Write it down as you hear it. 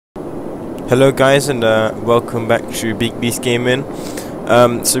Hello guys, and welcome back to Big Beast Gaming.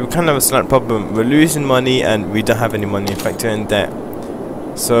 So we kind of have a slight problem. We're losing money and we don't have any money. In fact, we're in debt.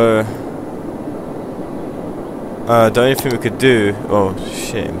 So the only thing we could do, oh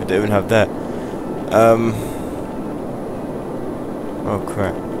shit, we don't even have that. Oh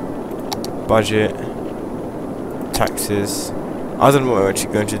crap. Budget, taxes. I don't know what we're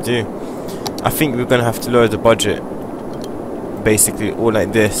actually going to do. I think we're going to have to lower the budget. Basically all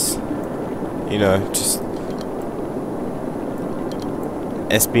like this. You know, just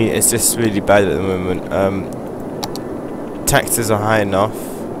it's just really bad at the moment. Taxes are high enough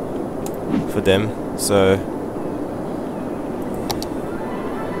for them, so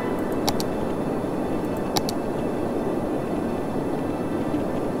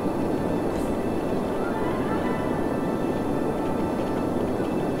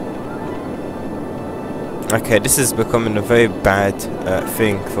okay, this is becoming a very bad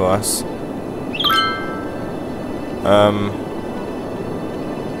thing for us.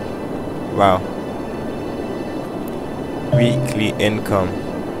 Wow. Weekly income.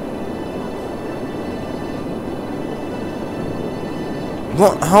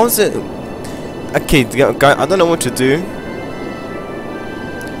 What? How is it? Okay, guy, I don't know what to do.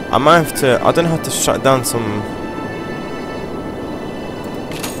 I might have to. I don't know how to shut down some.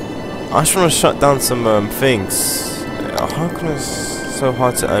 I just want to shut down some things. How come it's so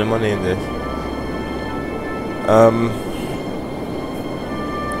hard to earn money in this?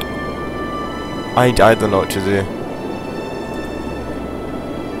 I don't know what to do.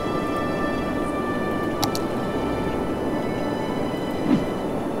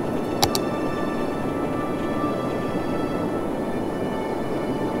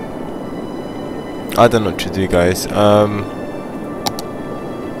 I don't know what to do, guys. I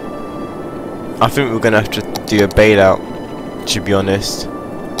think we're gonna have to do a bailout, to be honest. I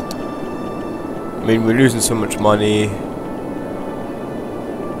mean, we're losing so much money.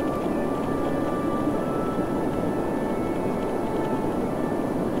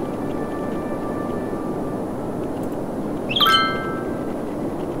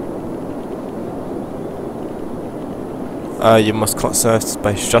 You must cut services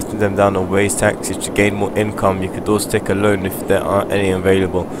by shutting them down or raise taxes to gain more income. You could also take a loan if there aren't any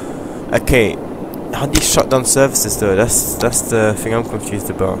available. Okay, how do you shut down services though? That's the thing I'm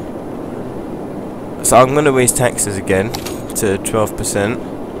confused about. So I'm gonna raise taxes again to 12%.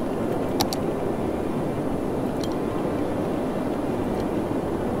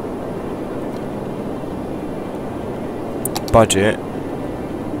 Budget.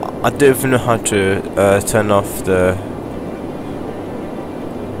 I don't even know how to turn off the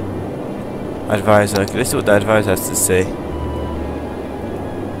advisor. Okay, let's see what the advisor has to say.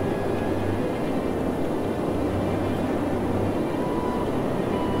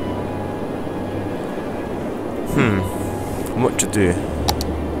 What to do?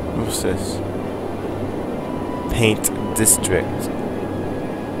 What's this? Paint district.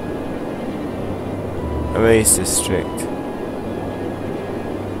 Erase district.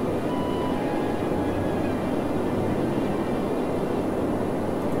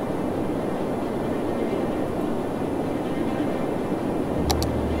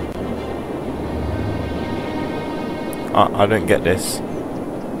 I don't get this.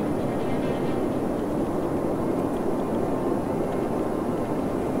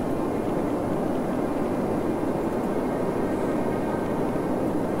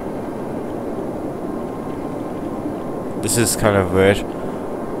 This is kind of weird.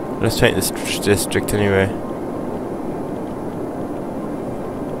 Let's paint this district anyway.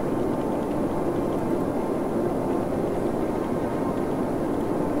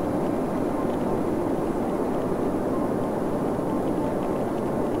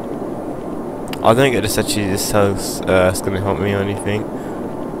 I don't get this actually. This house is gonna help me or anything.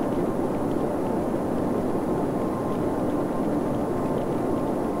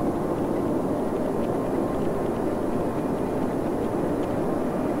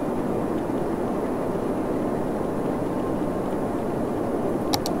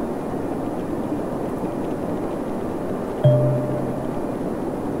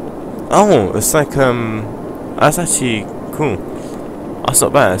 Oh, it's like that's actually cool. That's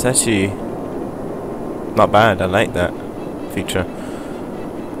not bad. It's actually not bad. I like that feature.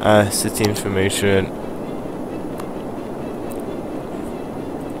 City information.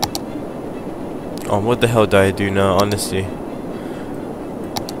 Oh, what the hell do I do now? Honestly,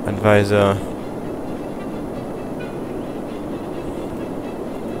 advisor.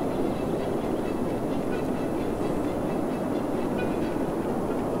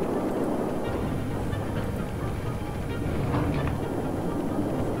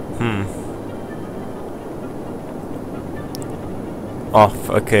 Off,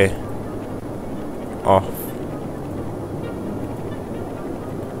 okay. Off.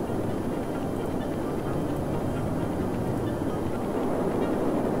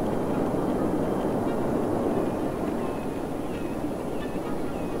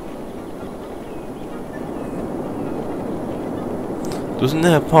 Wasn't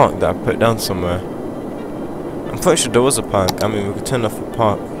there a park that I put down somewhere? I'm pretty sure there was a park. I mean, we could turn off a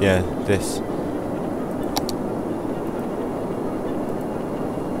park. Yeah, this.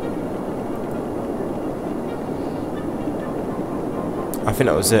 I think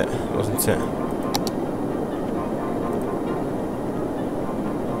that was it, wasn't it?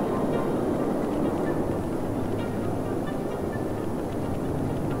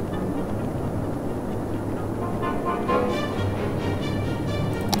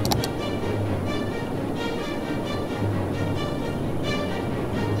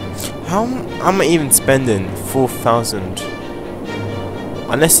 How am I even spending 4,000?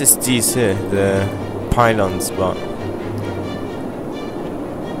 Unless it's these here, the pylons, but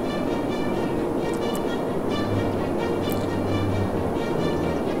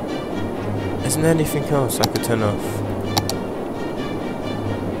isn't there anything else I could turn off?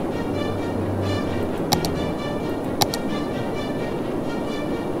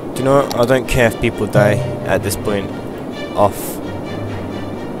 Do you know what? I don't care if people die at this point. Off.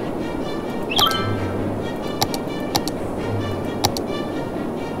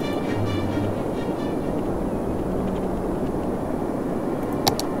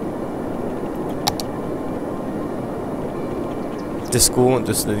 The school,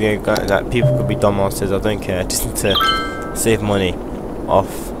 just that people could be dumbasses. I don't care. Just need to save money.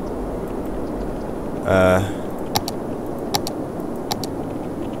 Off.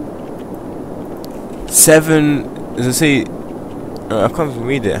 Seven. As I say, I can't even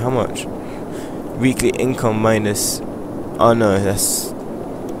read it. How much? Weekly income minus. Oh no, that's.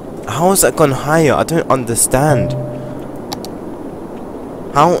 How has that gone higher? I don't understand.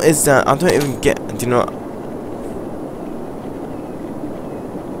 How is that? I don't even get. Do you know?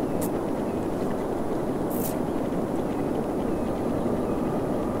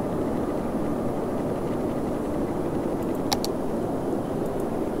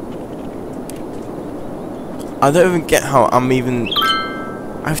 I don't even get how I'm even.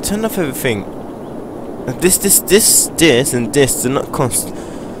 I've turned off everything. This, and this do not cost.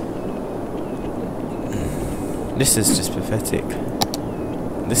 This is just pathetic.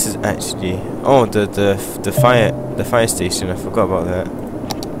 This is actually. Oh, the fire station. I forgot about that.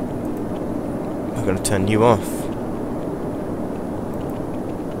 I'm gonna turn you off.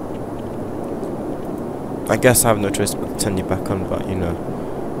 I guess I have no choice but to turn you back on, but you know.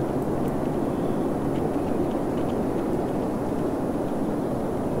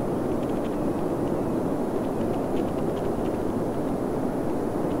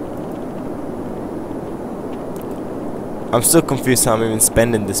 I'm still confused how I'm even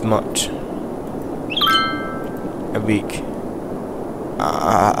spending this much a week.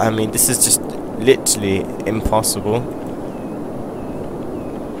 I mean, this is just literally impossible.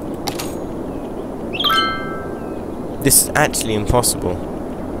 This is actually impossible.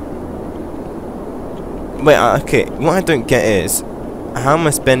 Wait, okay, what I don't get is how am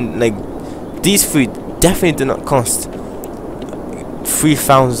I spending, like, these three definitely do not cost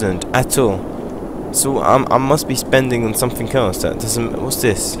 3,000 at all. So I must be spending on something else that doesn't. What's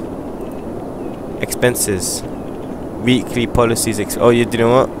this? Expenses, weekly policies. Oh, you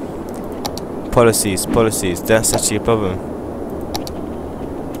know what? Policies. That's actually a problem.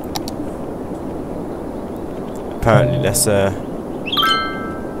 Apparently, let's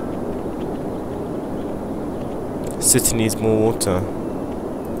city needs more water.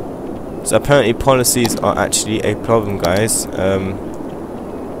 So apparently, policies are actually a problem, guys.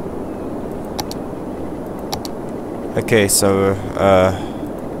 Okay, so,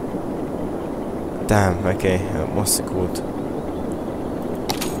 damn, okay, what's it called?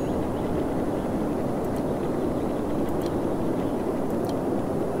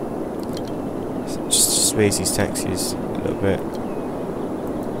 Just raise these taxes a little bit.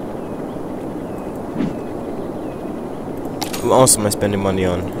 What else am I spending money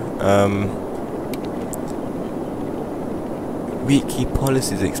on? Weekly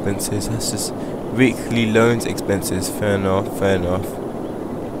policies expenses, that's just... Weekly loans expenses, fair enough.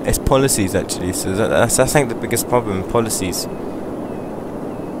 It's policies actually, so that's I think the biggest problem, policies.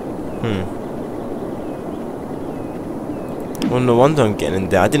 Well, no wonder I'm getting in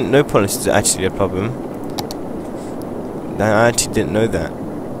there. I didn't know policies are actually a problem. I actually didn't know that.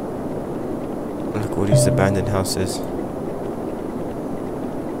 Look at all these abandoned houses.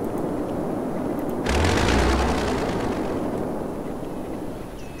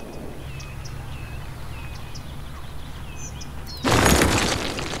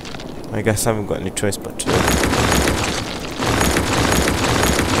 I guess I haven't got any choice but to.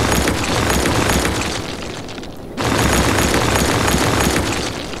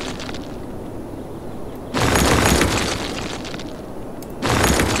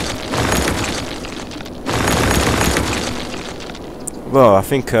 Well, I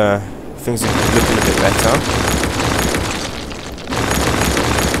think things are looking a bit better.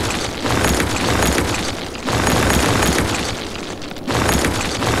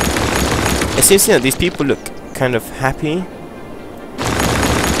 It seems that these people look kind of happy.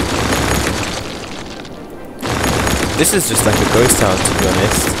 This is just like a ghost town, to be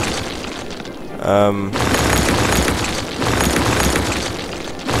honest.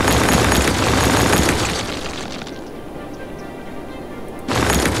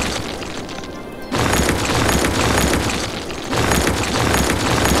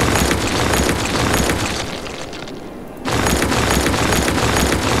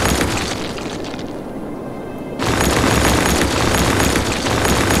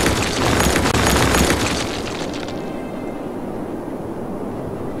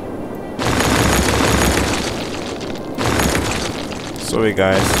 Sorry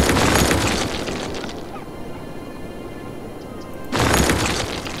guys.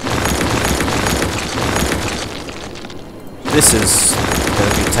 This is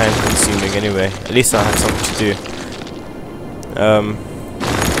gonna be time consuming anyway. At least I have something to do.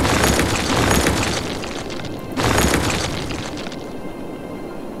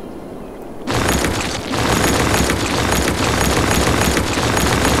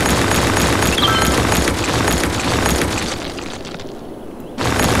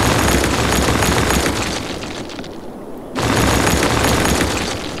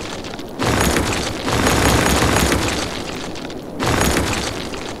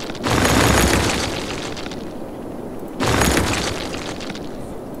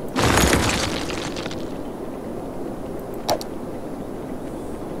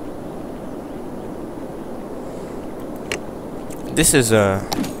 This is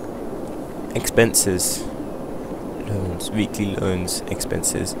expenses, loans, weekly loans,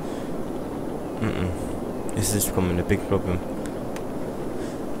 expenses. This is becoming a big problem.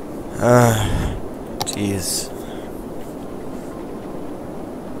 Jeez.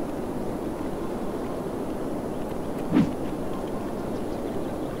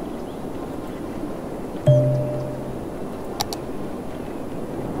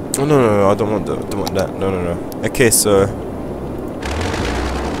 Oh no, I don't want that. Don't want that. No. Okay, so.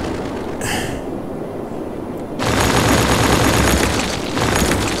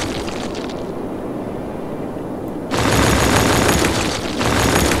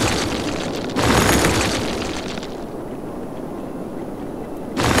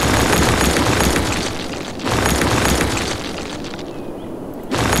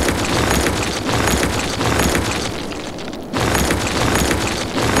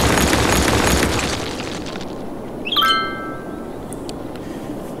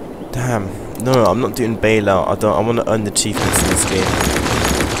 Damn. No, I'm not doing bailout. I want to earn the achievements in this game.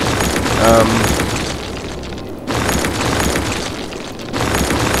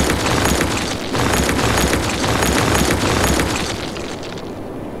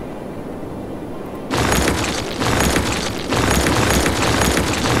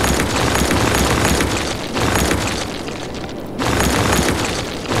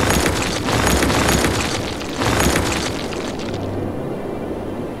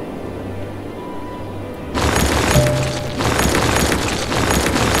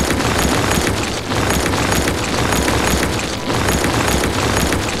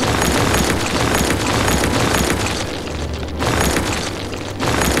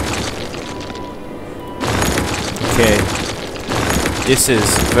 Okay, this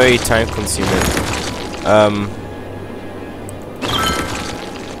is very time consuming.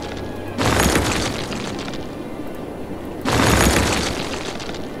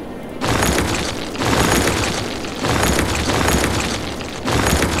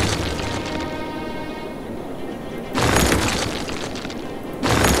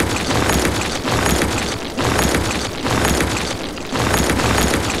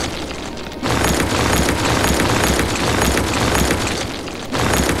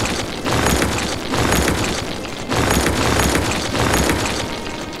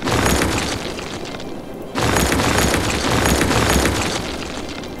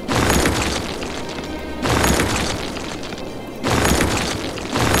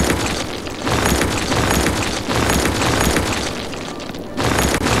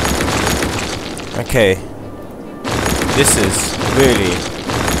 Okay, this is really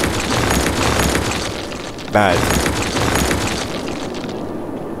bad.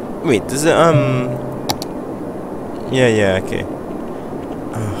 Wait, does it yeah, okay.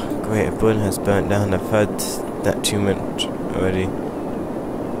 Oh, great, a building has burnt down. I've heard that too much already.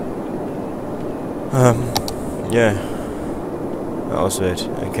 Yeah. That was weird.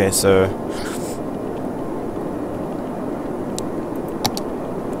 Okay, so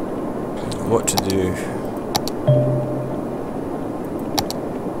what to do?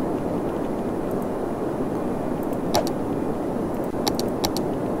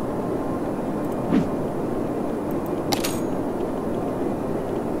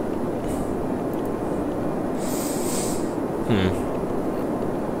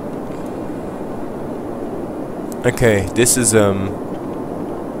 Okay, this is how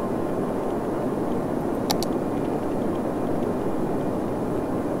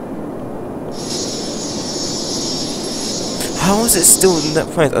is it still in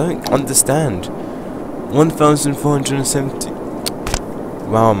that price? I don't understand. 1,470.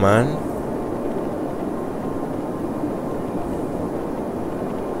 Wow, man.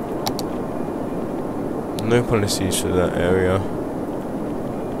 No policies for that area.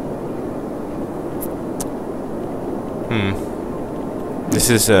 This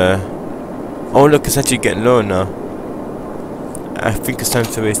is oh look, it's actually getting lower now. I think it's time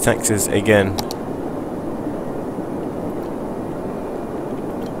to raise taxes again.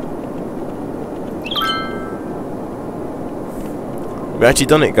 We've actually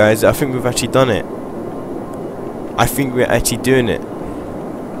done it, guys. I think we've actually done it. I think we're actually doing it.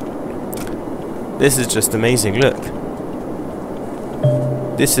 This is just amazing, look.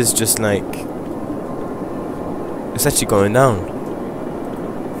 This is just like... it's actually going down.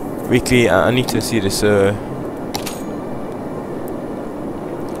 Weekly, I need to see this. No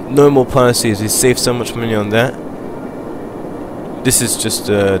more policies. We save so much money on that. This is just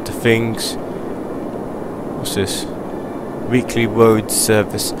the things. What's this? Weekly road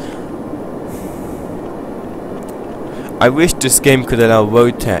service. I wish this game could allow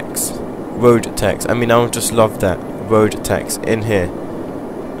road tax. Road tax. I mean, I would just love that. Road tax in here.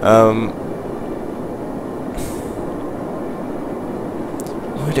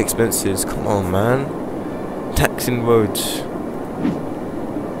 Road expenses. Come on, man. Taxing roads.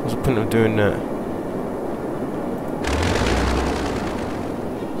 What's the point of doing that?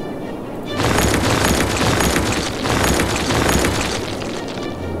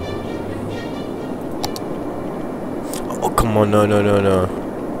 Oh, come on. No. No.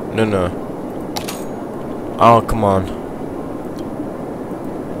 Oh, come on.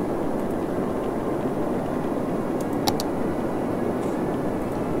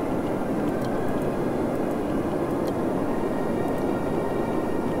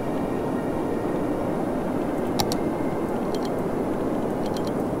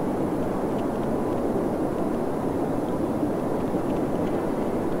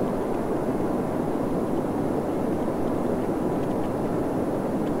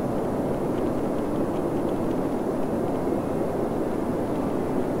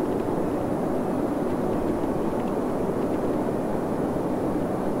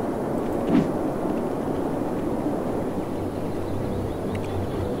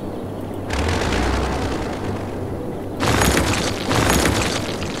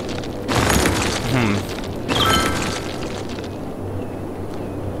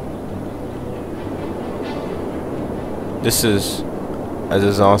 This is a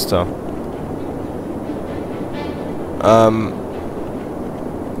disaster.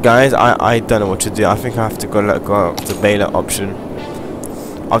 Guys, I don't know what to do. I think I have to go out the bailout option.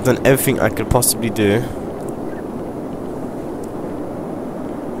 I've done everything I could possibly do.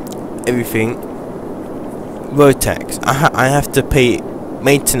 Everything. Road tax. I have to pay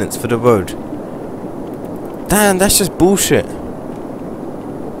maintenance for the road. Damn, that's just bullshit.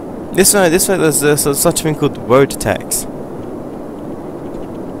 This way, there's such a thing called road tax.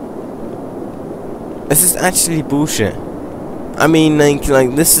 This is actually bullshit. I mean,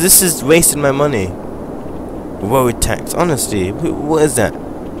 like this is wasting my money. Road tax, honestly, what is that?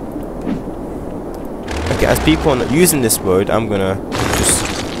 Okay, as people are not using this road, I'm gonna just...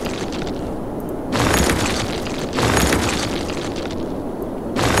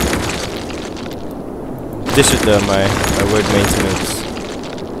 This should do my road maintenance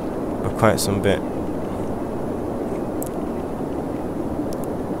for quite some bit.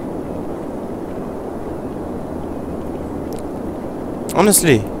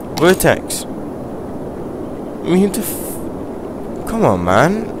 Honestly, road tax. I mean, come on,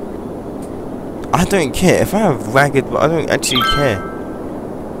 man. I don't care if I have ragged, but I don't actually care.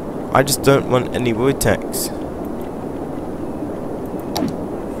 I just don't want any road tax.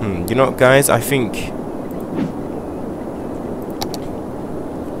 You know what, guys? I think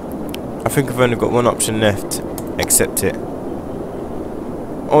I think I've only got one option left. Accept it.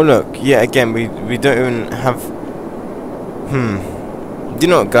 Oh look, yeah, again, we don't even have... Do you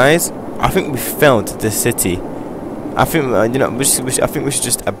know what, guys? I think we failed this city. I think, you know, I think we should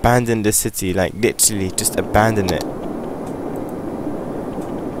just abandon the city. Like, literally, just abandon it.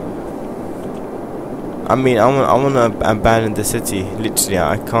 I mean, I want to abandon the city. Literally,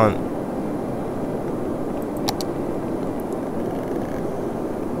 I can't.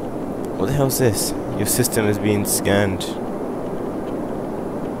 What the hell's this? Your system is being scanned.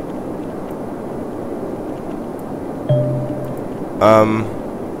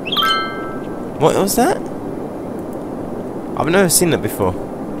 What was that? I've never seen that before.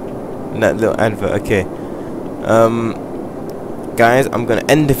 That little advert. Okay. Guys, I'm gonna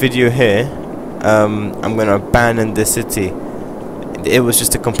end the video here. I'm gonna abandon the city. It was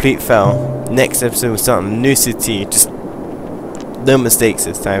just a complete fail. Next episode we'll start a new city. Just no mistakes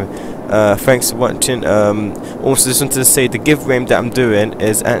this time. Thanks for watching. Also just wanted to say the giveaway that I'm doing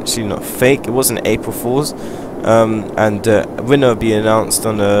is actually not fake. It wasn't April Fool's. And winner will be announced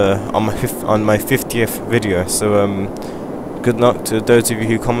on my 50th video. So good luck to those of you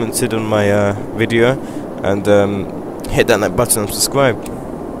who commented on my video, and hit that like button and subscribe.